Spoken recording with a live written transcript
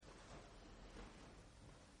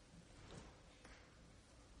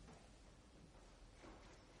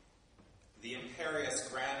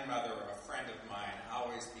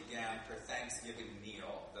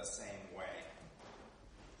the same way.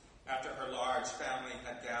 After her large family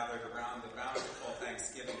had gathered around the bountiful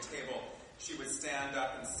Thanksgiving table, she would stand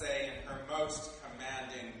up and say in her most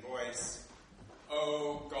commanding voice,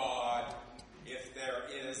 "Oh God, if there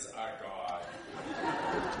is a God."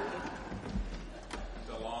 And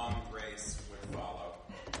a long grace would follow.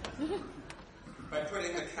 By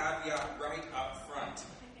putting the caveat right up front,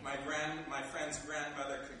 my friend's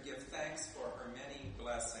grandmother could give thanks for her many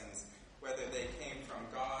blessings, whether they came from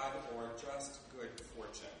God or just good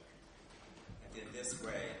fortune. And in this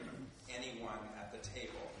way, anyone at the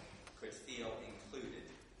table could feel included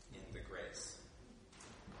in the grace.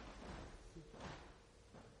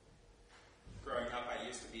 Growing up, I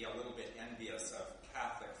used to be a little bit envious of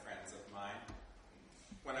Catholic friends of mine.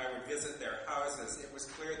 When I would visit their houses, it was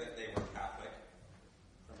clear that they were Catholic.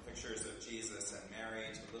 From pictures of Jesus and Mary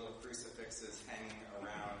to little crucifixes hanging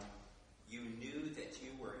around, you knew that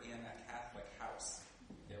you were in a Catholic house.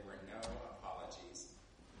 There were no apologies.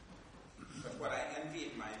 But what I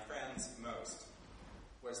envied my friends most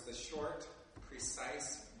was the short,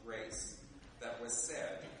 precise grace that was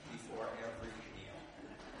said before every meal.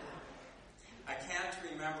 I can't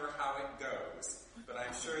remember how it goes, but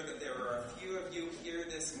I'm sure that there are a few of you here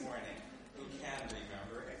this morning who can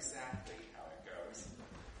remember exactly how it goes.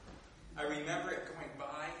 I remember it going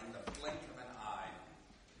by in the blink of an eye.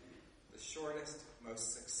 The shortest,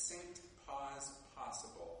 most succinct pause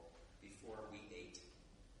possible before we ate.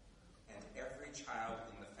 And every child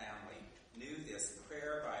in the family knew this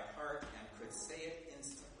prayer by heart and could say it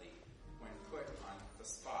instantly when put on the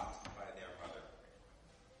spot by their mother.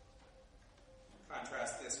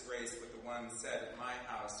 Contrast this grace with the one said at my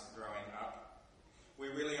house growing up. We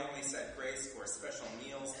really only said grace for special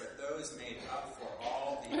meals, but those made up for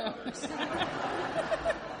all the others.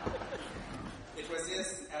 It was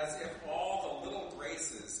as if all the little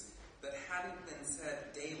graces that hadn't been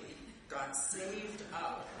said daily got saved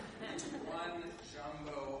up into one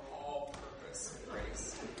jumbo all-purpose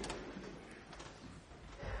grace.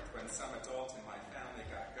 When some adult in my family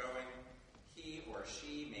got going, he or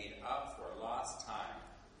she made up for lost time.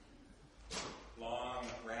 Long,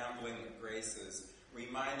 rambling graces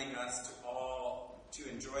reminding us to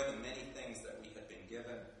enjoy the many things that we had been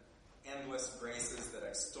given. Endless graces that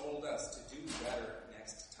extolled us to do better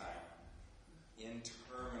next time.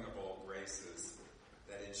 Interminable graces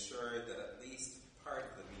that ensured that at least part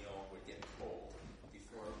of the meal would get cold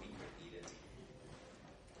before we could eat it.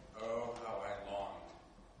 Oh, how I longed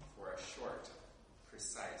for a short,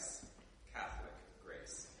 precise Catholic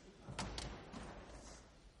grace.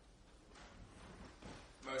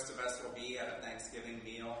 Most of us will be at a Thanksgiving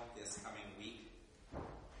meal this coming week.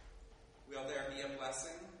 Will there be a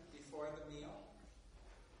blessing before the meal?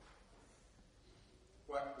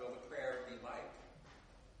 What will the prayer be like?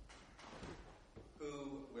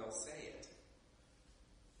 Who will say it?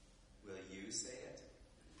 Will you say it?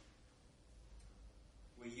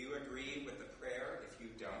 Will you agree with the prayer if you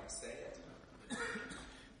don't say it?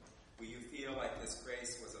 Will you feel like this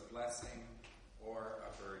grace was a blessing or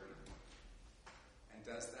a burden? And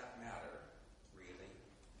does that matter, really?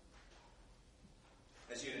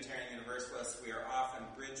 As Unitarian Universalists, we are often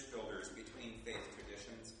bridge builders between faith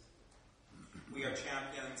traditions. We are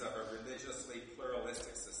champions of a religiously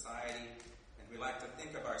pluralistic society, and we like to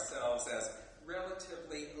think of ourselves as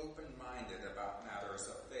relatively open-minded about matters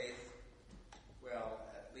of faith, well,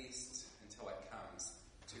 at least until it comes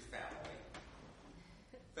to family.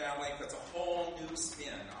 Family puts a whole new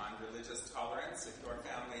spin on religious tolerance if your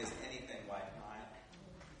family is anything like mine.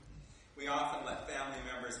 We often let family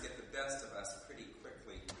members get the best of us pretty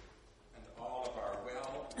quickly, and all of our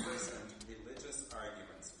well-reasoned religious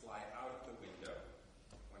arguments fly out of the window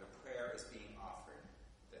when a prayer is being offered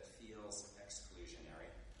that feels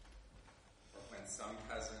exclusionary. Or when some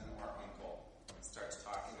cousin or uncle starts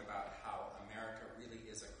talking about how America really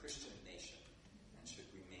is a Christian nation and should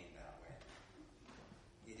remain that way.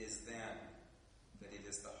 It is then that it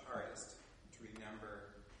is the hardest to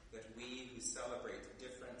remember that we who celebrate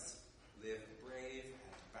difference live brave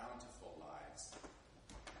and bountiful lives.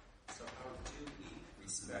 So how do we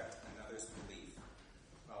respect another's belief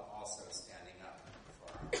while also standing up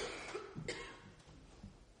for our own?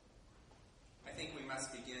 I think we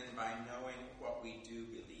must begin by knowing what we do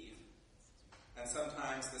believe. And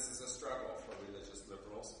sometimes this is a struggle for religious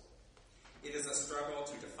liberals. It is a struggle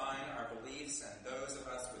to define our beliefs and those of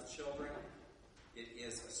us with children. It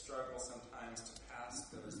is a struggle sometimes to pass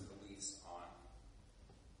those beliefs on.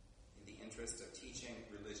 In the interest of teaching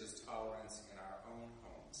religious tolerance in our own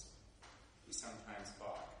homes, we sometimes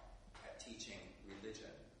balk at teaching religion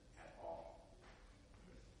at all.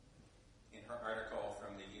 In her article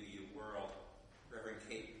from the UU World, Reverend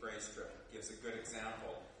Kate Braystrip gives a good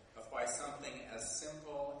example of why something as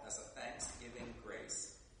simple as a Thanksgiving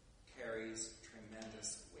grace carries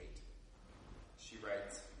tremendous weight. She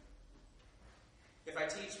writes, "If I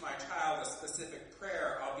teach my child a specific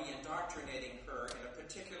prayer, I'll be indoctrinating her in a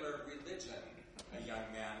particular religion," a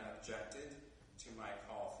young man objected to my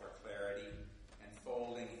call for clarity and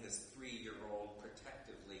folding his 3-year-old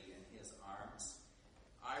protectively in his arms.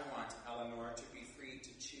 "I want Eleanor to be free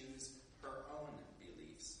to choose her own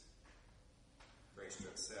beliefs."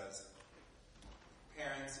 Braystrip says,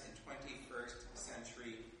 "Parents in 21st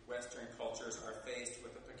century Western cultures are faced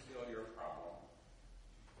with a peculiar problem.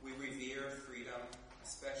 We revere freedom,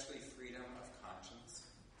 especially freedom of conscience.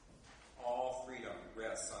 All freedom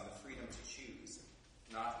rests on the freedom to choose,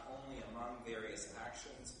 not only among various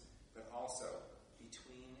actions, but also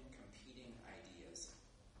between competing ideas."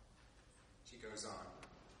 She goes on,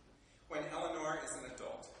 "When Eleanor is an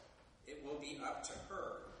adult, it will be up to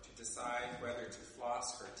her to decide whether to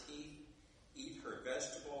floss her teeth, eat her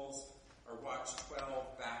vegetables, or watch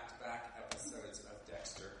 12 back-to-back episodes of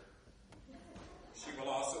Dexter. She will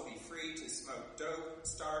also be free to smoke dope,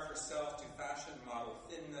 starve herself to fashion model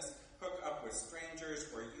thinness, hook up with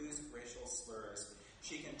strangers, or use racial slurs.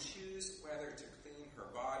 She can choose whether to clean her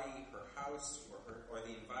body, her house, or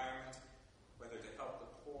the environment, whether to help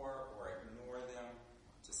the poor or ignore them,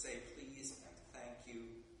 to say please and thank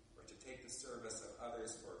you, or to take the service of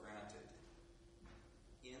others for granted.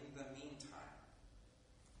 In the meantime,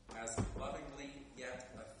 as lovingly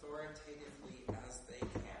yet authoritatively as they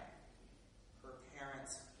can, her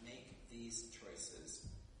parents make these choices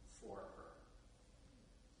for her.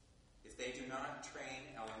 If they do not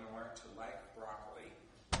train Eleanor to like broccoli,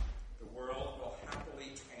 the world will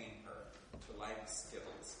happily train her to like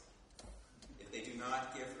Skittles. If they do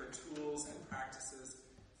not give her tools and practices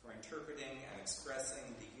for interpreting and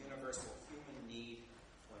expressing the universal human need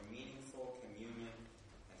for meaningful communion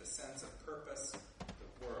and a sense of purpose,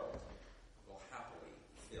 the world will happily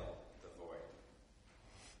fill the void."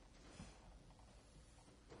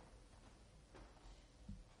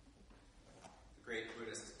 The great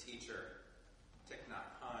Buddhist teacher Thich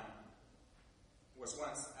Nhat Hanh was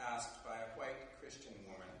once asked by a white Christian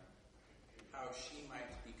woman how she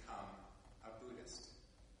might become a Buddhist.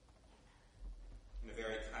 In a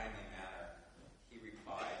very kindly manner, he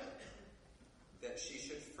replied that she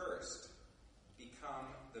should first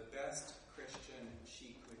become the best Christian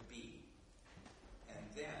she could be,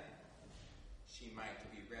 and then she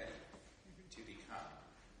might be ready to become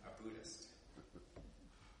a Buddhist.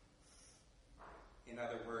 In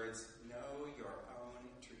other words, know your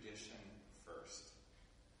own tradition first.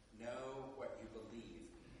 Know what you believe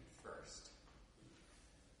first.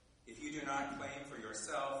 If you do not claim for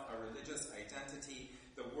yourself a religious identity,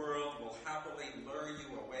 the world will happily lure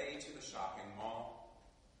you away to the shopping mall.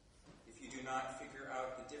 If you do not figure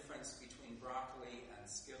out the difference between broccoli and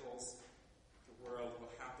Skittles, the world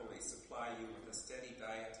will happily supply you with a steady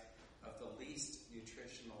diet of the least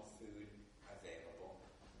nutritional food available.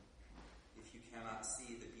 If you cannot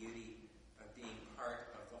see the beauty of being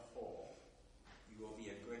part of the whole, you will be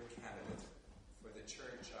a good candidate for the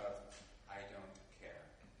Church of I Don't Care.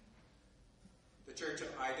 The Church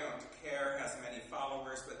of I Don't Care has many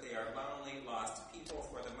followers, but they are lonely, lost people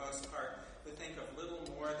for the most part who think of little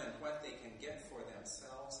more than what they can get for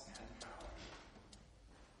themselves and how.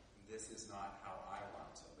 This is not how I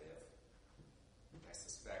want to live. I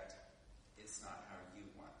suspect it's not how you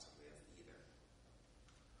want to live either.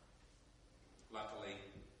 Luckily,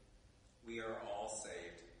 we are all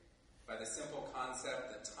saved by the simple concept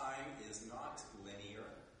that time is not linear,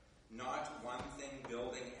 not one thing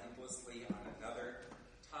building endlessly on another.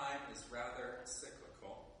 Time is rather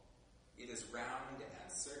cyclical. It is round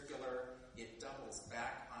and circular. It doubles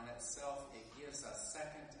back on itself. It gives us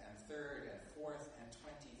second and third and fourth and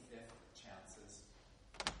 25th chances.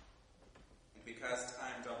 And because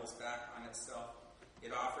time doubles back on itself,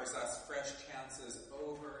 it offers us fresh chances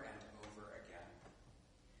over and over again.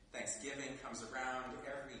 Thanksgiving comes around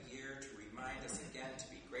every year to remind us again to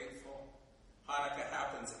be grateful. Hanukkah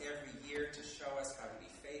happens every year to show us how to be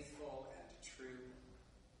faithful and true.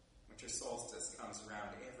 Winter solstice comes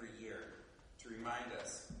around every year to remind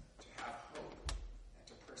us to have hope and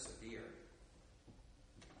to persevere.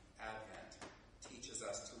 Advent teaches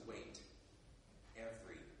us to wait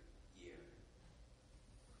every year.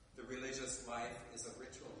 The religious life is a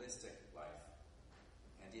ritualistic life,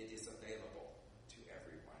 and it is available to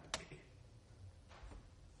everyone.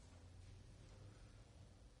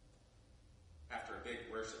 After a big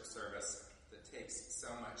worship service that takes so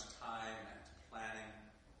much time and planning,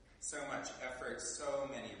 so much effort, so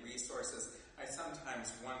many resources, I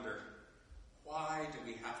sometimes wonder, Why do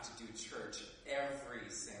we have to do church every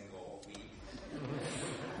single week?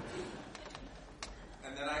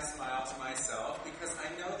 And then I smile to myself because I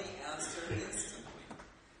know the answer instantly.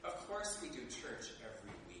 Of course we do church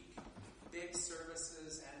every week. Big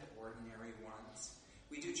services and ordinary ones.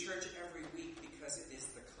 We do church every week because it is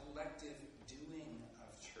the collective doing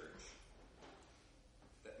of church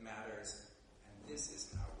that matters, and this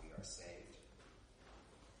is how we are saved.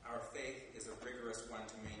 Our faith is a rigorous one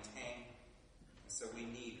to maintain, and so we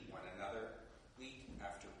need one another week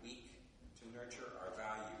after week to nurture our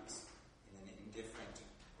values in an indifferent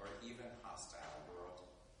or even hostile world.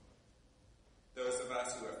 Those of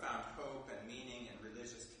us who have found hope and meaning in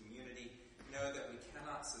religious community know that we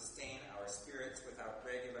cannot sustain our spirits without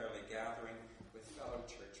regularly gathering with fellow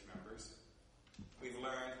church members. We've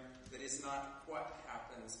learned that it's not what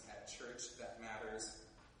happens at church that matters,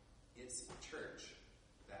 it's church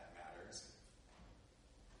that matters.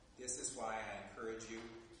 This is why I encourage you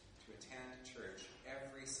to attend church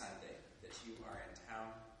every Sunday that you are in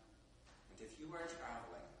town. And if you are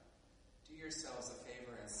traveling, do yourselves a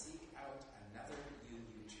favor and seek out another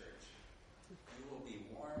UU church. You will be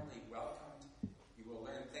warmly welcomed. You will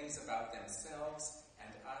learn things about themselves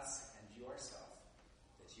and us and yourself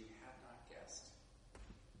that you had not guessed.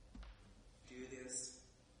 Do this.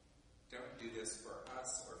 Don't do this for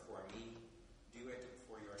us or for me. Do it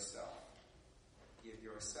for yourself. Give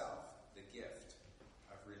yourself the gift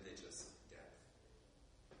of religious depth.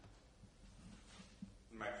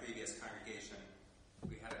 In my previous congregation,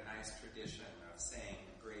 we had a nice tradition of saying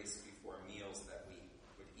grace before meals that we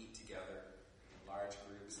would eat together in large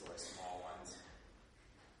groups or small ones.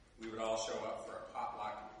 We would all show up for a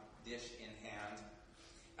potluck, dish in hand.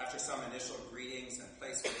 After some initial greetings and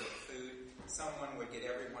placement of food, someone would get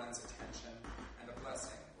everyone's attention and a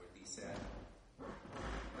blessing would be said.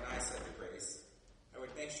 When I said the grace, I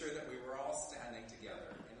would make sure that we were all standing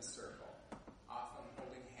together in a circle, often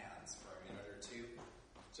holding hands for a minute or two,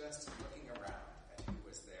 just looking around at who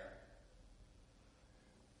was there.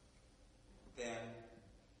 Then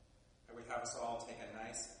I would have us all take a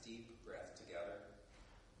nice deep breath together,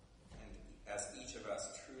 and as each of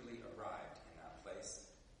us truly arrived in that place,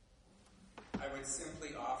 I would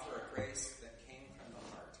simply offer a grace that came from the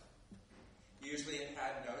heart. Usually it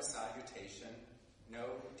had no salutation, no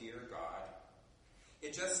dear God.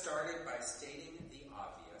 It just started by stating the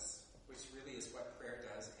obvious, which really is what prayer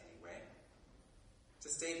does anyway. To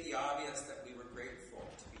state the obvious that we were grateful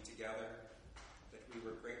to be together, that we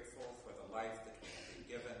were grateful for the life that we had been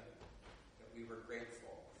given, that we were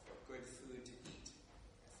grateful for good food to eat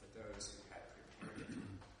and for those who had prepared it.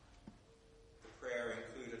 The prayer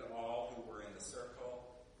included all who were in the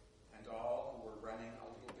circle and all who were running a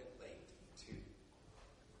little bit late, too.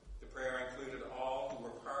 The prayer included all who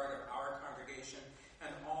were part of our congregation and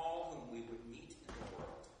all whom we would meet in the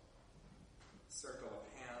world. The circle of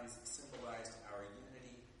hands symbolized our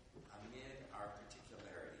unity amid our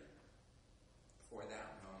particularity. For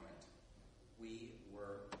that moment, we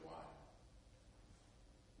were one.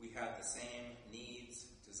 We had the same needs,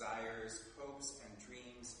 desires, hopes, and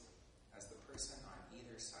dreams as the person on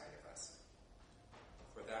either side of us.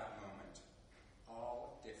 For that moment,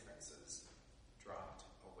 all differences dropped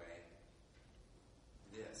away.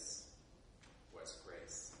 This was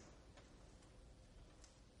grace.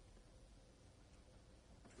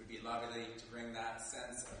 It would be lovely to bring that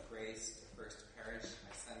sense of grace to First Parish.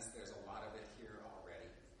 I sense there's a lot of it here already.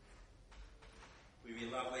 It would be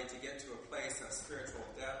lovely to get to a place of spiritual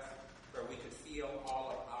depth where we could feel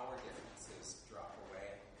all of our differences drop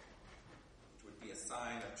away. It would be a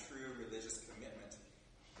sign of true religious commitment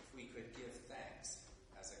if we could give thanks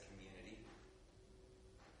as a community.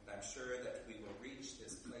 And I'm sure that we will reach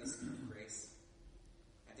this place of grace,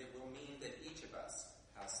 and it will mean that each of us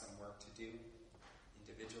has some work to do,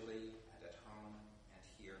 individually and at home and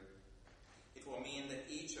here. It will mean that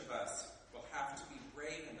each of us will have to be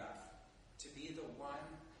brave enough to be the one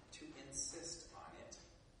to insist on it,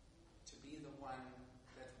 to be the one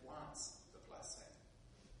that wants the blessing,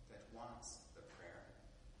 that wants the prayer.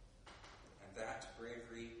 And that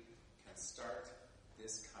bravery can start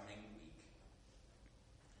this coming week.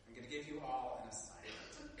 I'm going to give you all an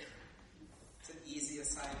assignment. It's an easy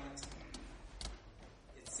assignment.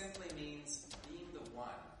 It simply means being the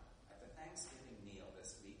one at the Thanksgiving meal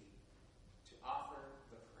this week to offer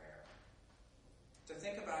the prayer. To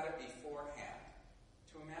think about it beforehand,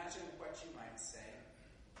 to imagine what you might say,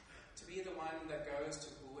 to be the one that goes to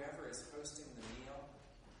whoever is hosting the meal.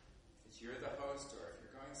 If you're the host or if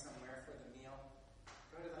you're going somewhere for the meal,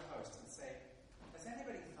 go to the host and say, has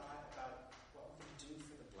anybody thought about what we can do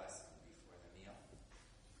for the blessing before the meal?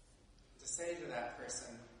 To say to that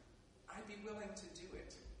person, I'd be willing to do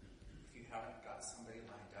it if you haven't got somebody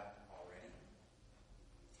lined up already.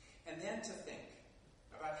 And then to think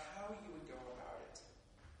about how you would go about it,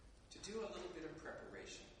 to do a little bit of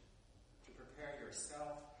preparation, to prepare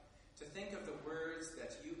yourself, to think of the words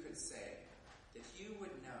that you could say, that you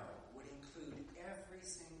would know would include every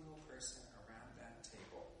single person around that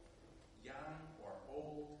table, young or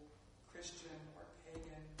old, Christian or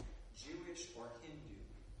pagan, Jewish or Hindu.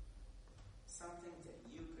 Something that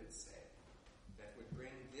you could say that would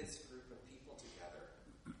bring this group of people together,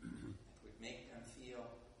 that would make them feel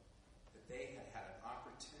that they had had an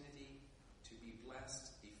opportunity to be blessed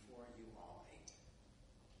before you all ate.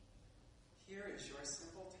 Here is your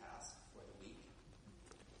simple task for the week.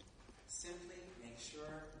 Simply make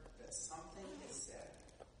sure that something is said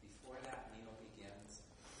before that meal begins.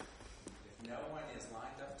 If no one is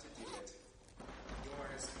lined up to do it,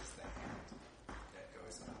 yours is the hand that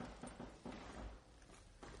goes up.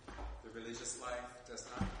 The religious life does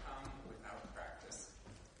not come without practice.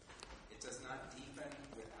 It does not deepen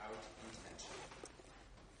without intention.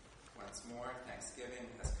 Once more, Thanksgiving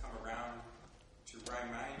has come around to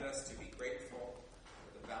remind us to be grateful for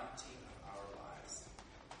the bounty of our lives.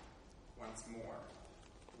 Once more,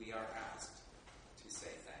 we are asked